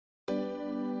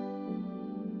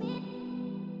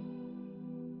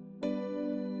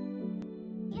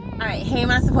right, hey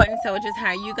my supporting soldiers,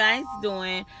 how you guys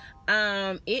doing?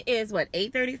 It is what,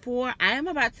 8:34. I am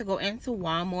about to go into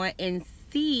Walmart and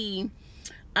see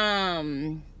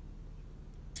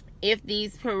if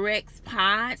these Pyrex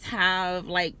pods have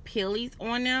like pillies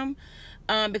on them,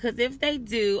 because if they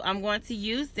do, I'm going to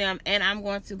use them, and I'm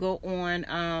going to go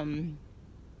on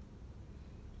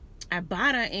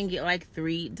Ibotta and get like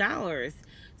 $3.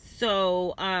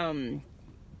 So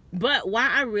but why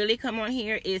I really come on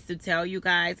here is to tell you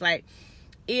guys, like,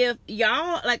 if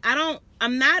y'all, like,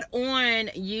 I'm not on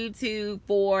YouTube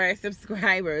for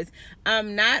subscribers.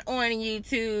 I'm not on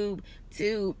YouTube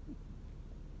to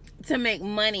make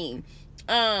money.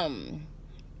 I'm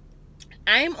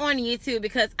on YouTube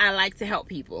because I like to help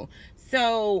people.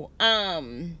 So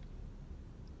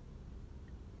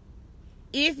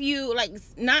if you, like,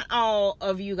 not all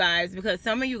of you guys, because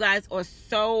some of you guys are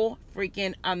so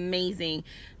freaking amazing,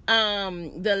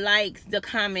 the likes, the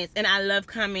comments, and I love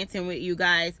commenting with you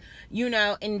guys, you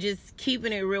know, and just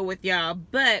keeping it real with y'all.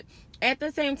 But at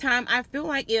the same time, I feel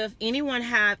like if anyone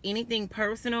have anything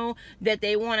personal that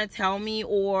they want to tell me,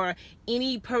 or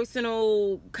any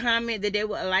personal comment that they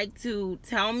would like to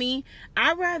tell me,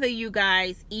 I'd rather you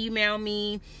guys email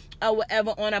me or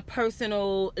whatever on a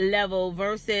personal level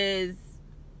versus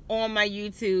on my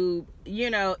YouTube, you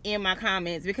know, in my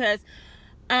comments. Because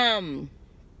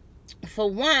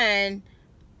for one,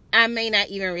 I may not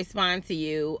even respond to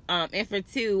you, and for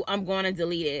two, I'm going to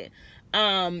delete it.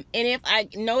 And if I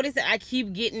notice that I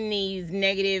keep getting these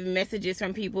negative messages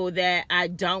from people that I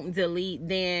don't delete,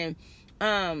 then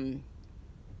I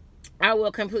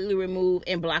will completely remove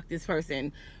and block this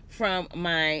person from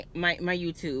my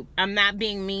YouTube. I'm not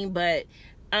being mean, but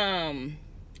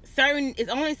it's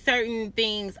only certain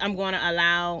things I'm going to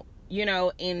allow, you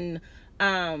know. In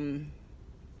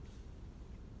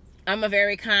I'm a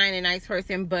very kind and nice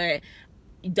person, but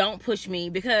don't push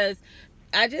me, because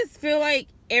I just feel like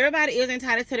everybody is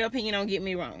entitled to their opinion, don't get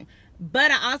me wrong. But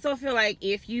I also feel like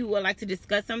if you would like to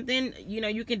discuss something, you know,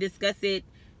 you can discuss it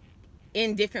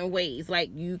in different ways. Like,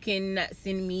 you can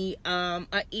send me an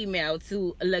email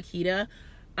to Lakita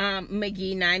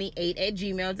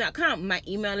McGee98@gmail.com. My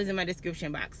email is in my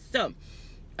description box. So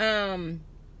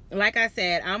like I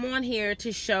said, I'm on here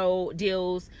to show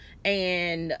deals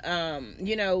and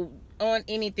you know, on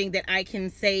anything that I can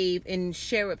save and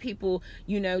share with people,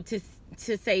 you know, to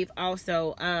save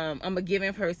also. I'm a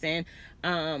giving person,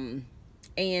 and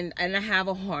I have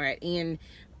a heart, and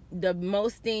the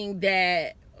most thing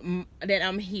that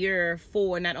I'm here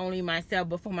for, not only myself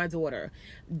but for my daughter.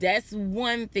 That's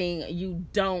one thing you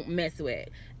don't mess with.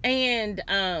 And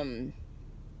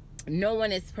no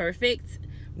one is perfect.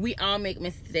 We all make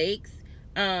mistakes,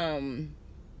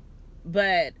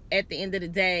 but at the end of the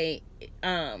day,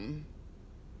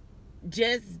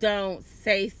 just don't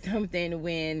say something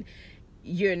when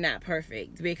you're not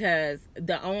perfect, because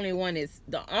the only one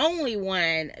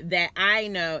that I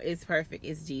know is perfect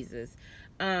is Jesus.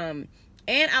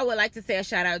 And I would like to say a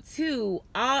shout out to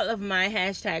all of my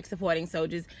hashtag supporting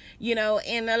soldiers, you know,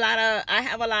 and I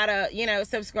have a lot of, you know,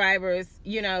 subscribers,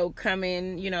 you know,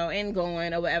 coming, you know, and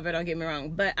going or whatever, don't get me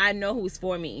wrong, but I know who's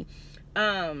for me.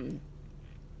 And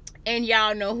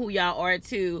y'all know who y'all are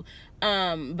too.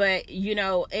 But, you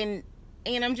know, and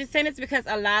I'm just saying it's because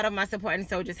a lot of my supporting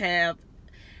soldiers have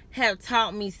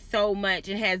taught me so much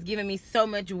and has given me so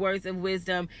much words of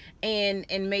wisdom and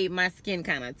made my skin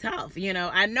kind of tough. You know,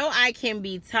 I know I can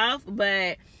be tough,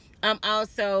 but I'm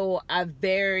also a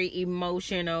very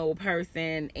emotional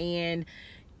person, and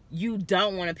you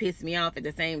don't want to piss me off at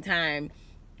the same time.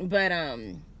 But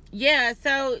yeah,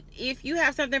 so if you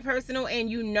have something personal and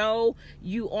you know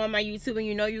you on my YouTube and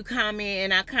you know you comment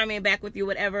and I comment back with you,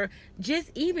 whatever,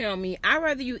 just email me. I'd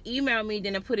rather you email me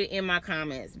than to put it in my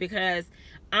comments, because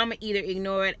I'm gonna either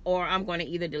ignore it or I'm gonna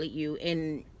either delete you.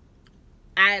 And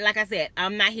like I said,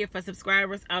 I'm not here for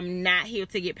subscribers. I'm not here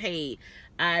to get paid.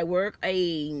 I work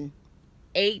a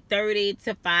 8:30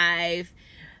 to 5,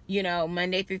 you know,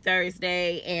 Monday through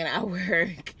Thursday, and I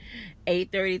work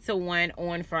 8:30 to 1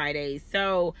 on Fridays.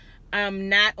 So I'm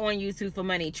not on YouTube for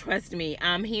money. Trust me,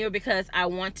 I'm here because I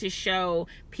want to show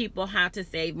people how to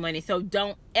save money. So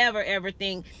don't ever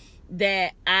think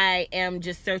that I am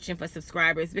just searching for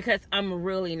subscribers, because I'm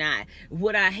really not.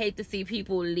 Would I hate to see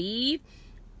people leave?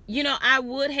 You know, I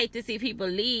would hate to see people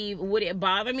leave. Would it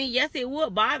bother me? Yes, it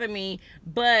would bother me,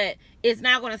 but it's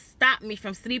not going to stop me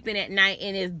from sleeping at night,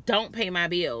 and it don't pay my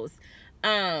bills.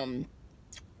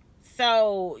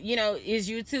 So, you know, is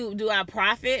YouTube, do I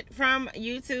profit from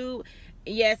YouTube?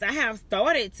 yes, I have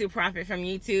started to profit from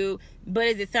YouTube, but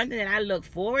is it something that I look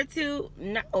forward to?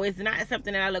 No, it's not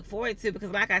something that I look forward to,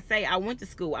 because like I say, I went to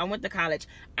school, I went to college,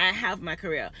 I have my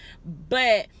career.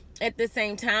 But at the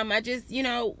same time, I just,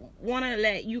 want to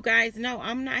let you guys know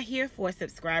I'm not here for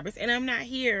subscribers, and I'm not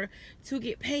here to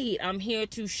get paid. I'm here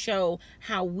to show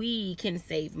how we can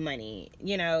save money,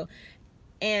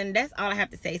 and that's all I have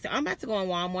to say. So I'm about to go on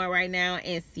Walmart right now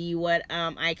and see what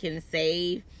I can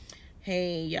save.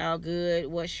 Hey, y'all good?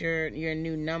 What's your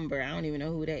new number? I don't even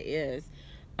know who that is.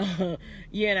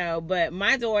 But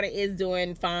my daughter is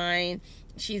doing fine.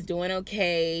 She's doing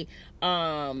okay.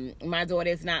 My daughter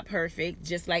is not perfect,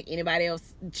 just like anybody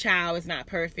else. Child is not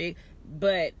perfect,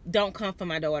 but don't come for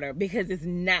my daughter, because it's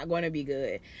not going to be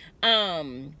good.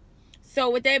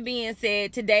 So with that being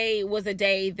said, today was a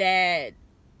day that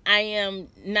I am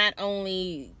not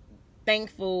only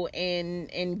thankful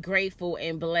and grateful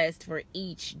and blessed for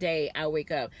each day I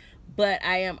wake up, but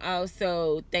I am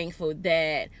also thankful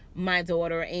that my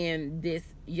daughter and this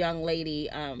young lady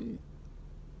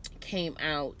came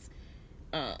out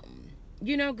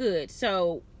good.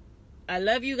 So I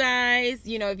love you guys.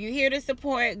 If you're here to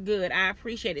support, good, I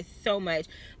appreciate it so much.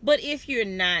 But if you're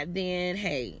not, then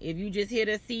hey, if you just here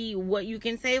to see what you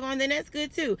can save on, then that's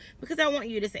good too, because I want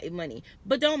you to save money.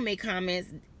 But don't make comments,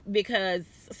 because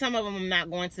some of them I'm not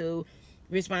going to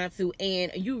respond to,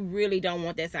 and you really don't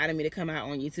want that side of me to come out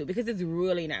on YouTube, because it's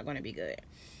really not going to be good.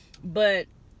 But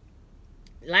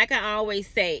like I always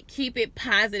say, keep it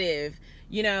positive.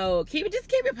 Keep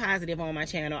it positive on my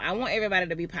channel. I want everybody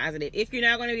to be positive. If you're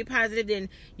not going to be positive, then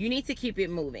you need to keep it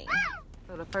moving.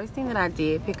 So the first thing that I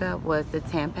did pick up was the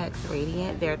Tampax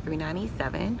Radiant. They're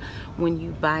 $3.97. When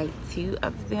you buy 2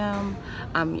 of them,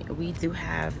 we do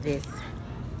have this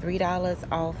 $3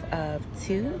 off of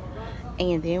 2,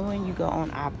 and then when you go on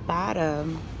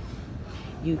Ibotta,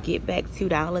 you get back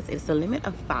 $2. It's a limit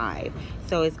of 5,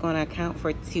 so it's going to account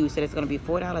for 2, so it's going to be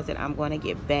 $4 that I'm going to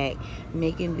get back,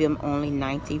 making them only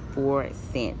 94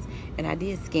 cents. And I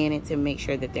did scan it to make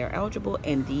sure that they're eligible,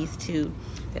 and these 2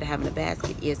 that I have in the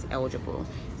basket is eligible.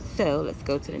 So let's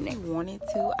go to the next. I wanted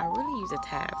to. I really use the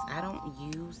tabs. I don't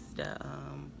use the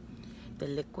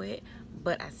liquid,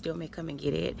 but I still may come and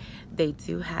get it. They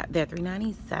do have, they're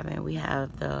 $3.97. We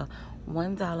have the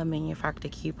 $1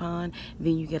 manufacturer coupon,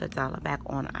 then you get $1 back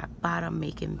on Ibotta,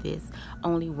 making this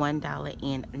only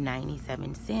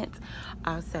 $1.97.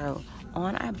 Also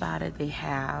on Ibotta, they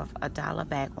have $1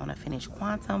 back on a finished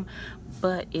quantum,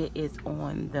 but it is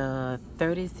on the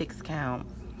 36 count.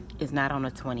 It's not on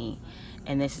a 20,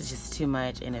 and this is just too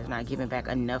much, and it's not giving back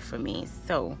enough for me.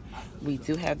 So we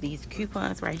do have these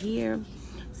coupons right here,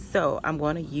 so I'm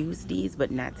going to use these,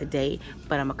 but not today.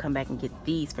 But I'm gonna come back and get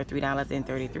these for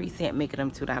 $3.33, making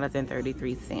them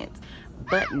 $2.33,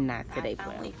 but not today. I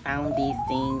finally found these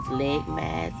things, leg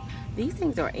masks. These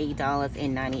things are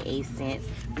 $8.98.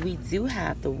 We do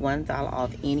have the $1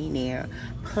 off any nair,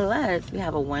 plus we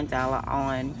have a $1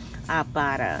 on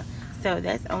Ibotta. So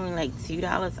that's only like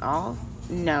 $2 off.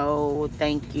 No,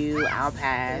 thank you. I'll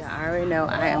pass. I already know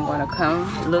I am going to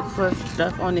come look for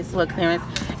stuff on this little clearance.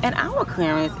 And our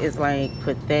clearance is like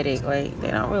pathetic. Like, they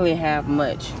don't really have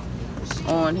much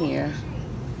on here.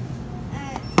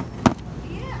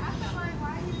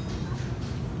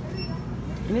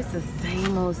 And it's the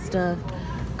same old stuff.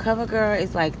 CoverGirl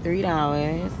is like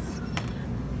 $3.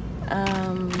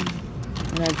 And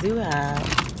I do have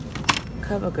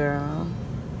CoverGirl.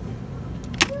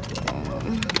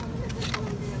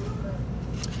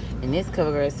 And this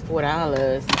CoverGirl is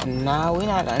 $4. No, we're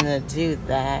not gonna do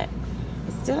that.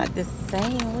 It's still like the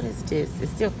same. What is this?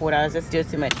 It's still $4. That's still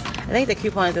too much. I think the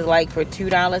coupons is like for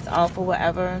 $2 off or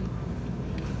whatever.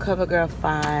 CoverGirl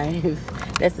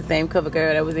 5. That's the same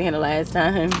CoverGirl that was in here the last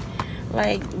time.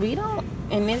 Like, we don't,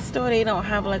 in this store, they don't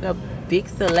have like a big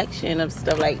selection of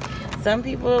stuff. Like, some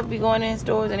people be going in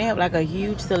stores and they have like a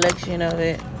huge selection of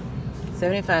it.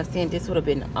 75 cents. This would have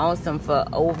been awesome for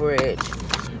overage.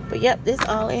 But yep, this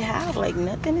all they have. Like,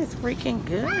 nothing is freaking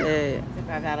good.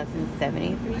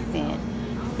 $5.73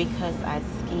 because I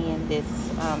scanned this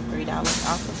 $3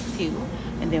 off of 2.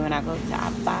 And then when I go to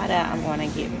Ibotta, I'm going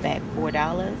to get back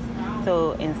 $4.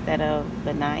 So instead of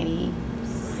the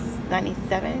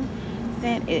 97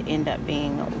 cents, it ended up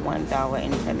being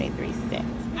 $1.73.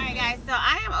 Alright guys, so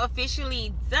I am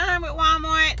officially done with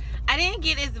Walmart. I didn't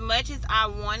get as much as I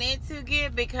wanted to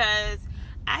get because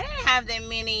I didn't have that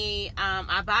many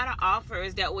Ibotta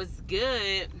offers that was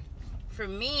good for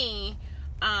me.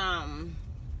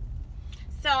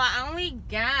 So I only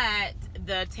got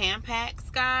the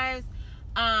Tampax, guys.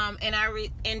 And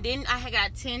then I had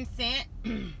got 10 cent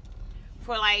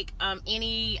for like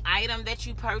any item that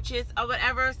you purchase or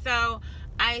whatever. So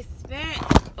I spent,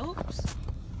 oops,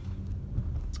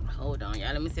 hold on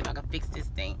y'all, let me see if I can fix this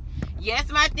thing.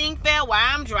 Yes, my thing fell while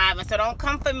I'm driving, so don't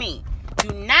come for me.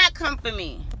 Do not come for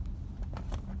me,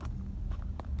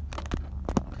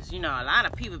 because you know a lot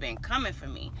of people been coming for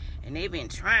me and they've been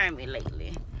trying me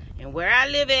lately. And where I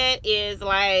live at is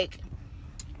like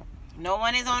no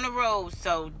one is on the road,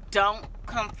 so don't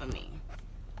come for me.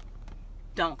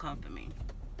 Don't come for me.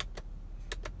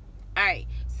 Alright,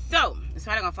 so it's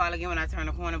probably gonna fall again when I turn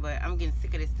the corner, but I'm getting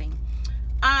sick of this thing.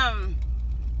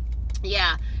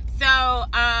 Yeah, so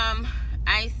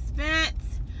I spent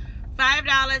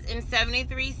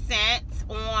 $5.73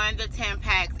 on the 10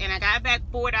 packs, and I got back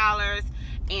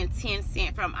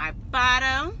 $4.10 from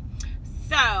Ibotta.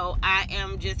 So I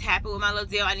am just happy with my little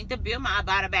deal. I need to build my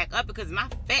Ibotta back up because my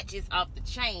fetch is off the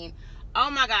chain.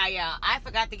 Oh my god, y'all, I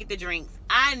forgot to get the drinks.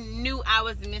 I knew I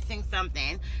was missing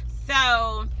something.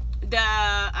 So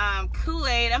the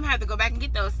Kool-Aid, I'm gonna have to go back and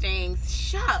get those things.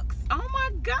 Shucks. Oh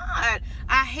my god,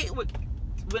 I hate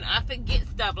when I forget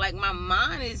stuff. Like my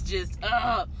mind is just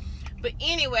but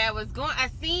anyway, I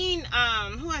seen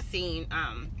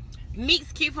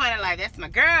Meeks Coupon Life. That's my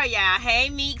girl, y'all. Hey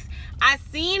Meeks, I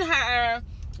seen her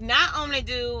not only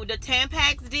do the 10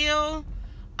 packs deal,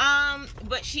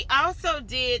 but she also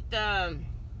did the,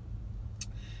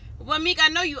 well, Meek, I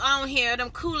know you on here,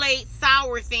 them Kool-Aid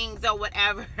sour things or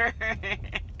whatever.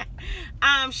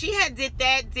 She had did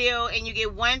that deal, and you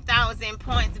get 1,000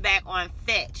 points back on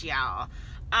fetch, y'all.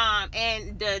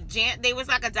 And they was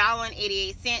like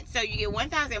 $1.88, so you get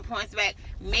 1,000 points back,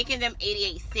 making them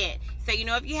 88 cents. So you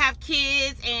know, if you have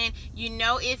kids, and you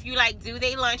know, if you like do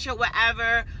they lunch or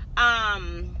whatever,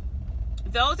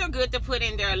 those are good to put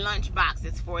in their lunch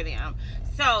boxes for them.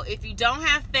 So if you don't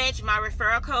have fetch, my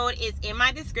referral code is in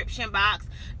my description box.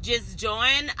 Just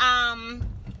join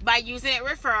by using that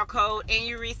referral code, and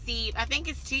you receive, I think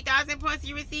it's 2,000 points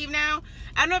you receive now.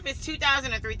 I don't know if it's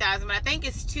 2,000 or 3,000, but I think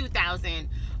it's 2,000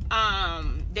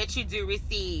 that you do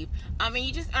receive. And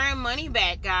you just earn money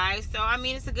back, guys. So I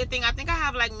mean, it's a good thing. I think I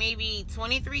have like maybe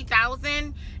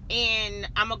 23,000, and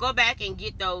I'm gonna go back and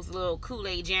get those little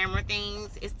Kool-Aid jammer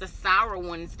things. It's the sour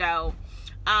ones though,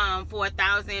 for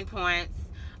 1,000 points,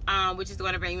 which is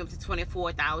going to bring me up to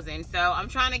 24,000. So I'm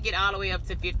trying to get all the way up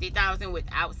to 50,000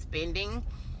 without spending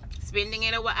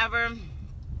it or whatever.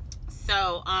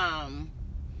 So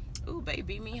ooh, baby,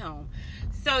 beat me home.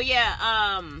 So yeah,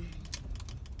 I'm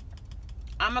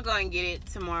gonna go and get it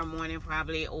tomorrow morning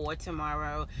probably, or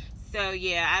tomorrow. So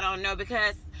yeah, I don't know,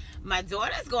 because my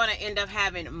daughter's gonna end up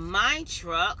having my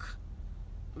truck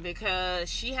because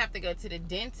she have to go to the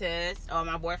dentist, or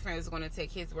my boyfriend is gonna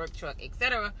take his work truck,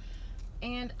 etc.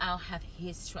 And I'll have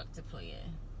his truck to play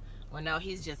in. Well, no,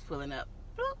 he's just pulling up.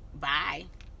 Boop, bye.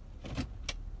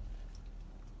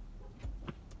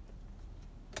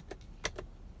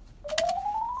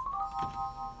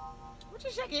 What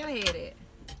you shaking your head at?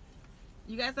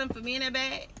 You got something for me in that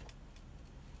bag?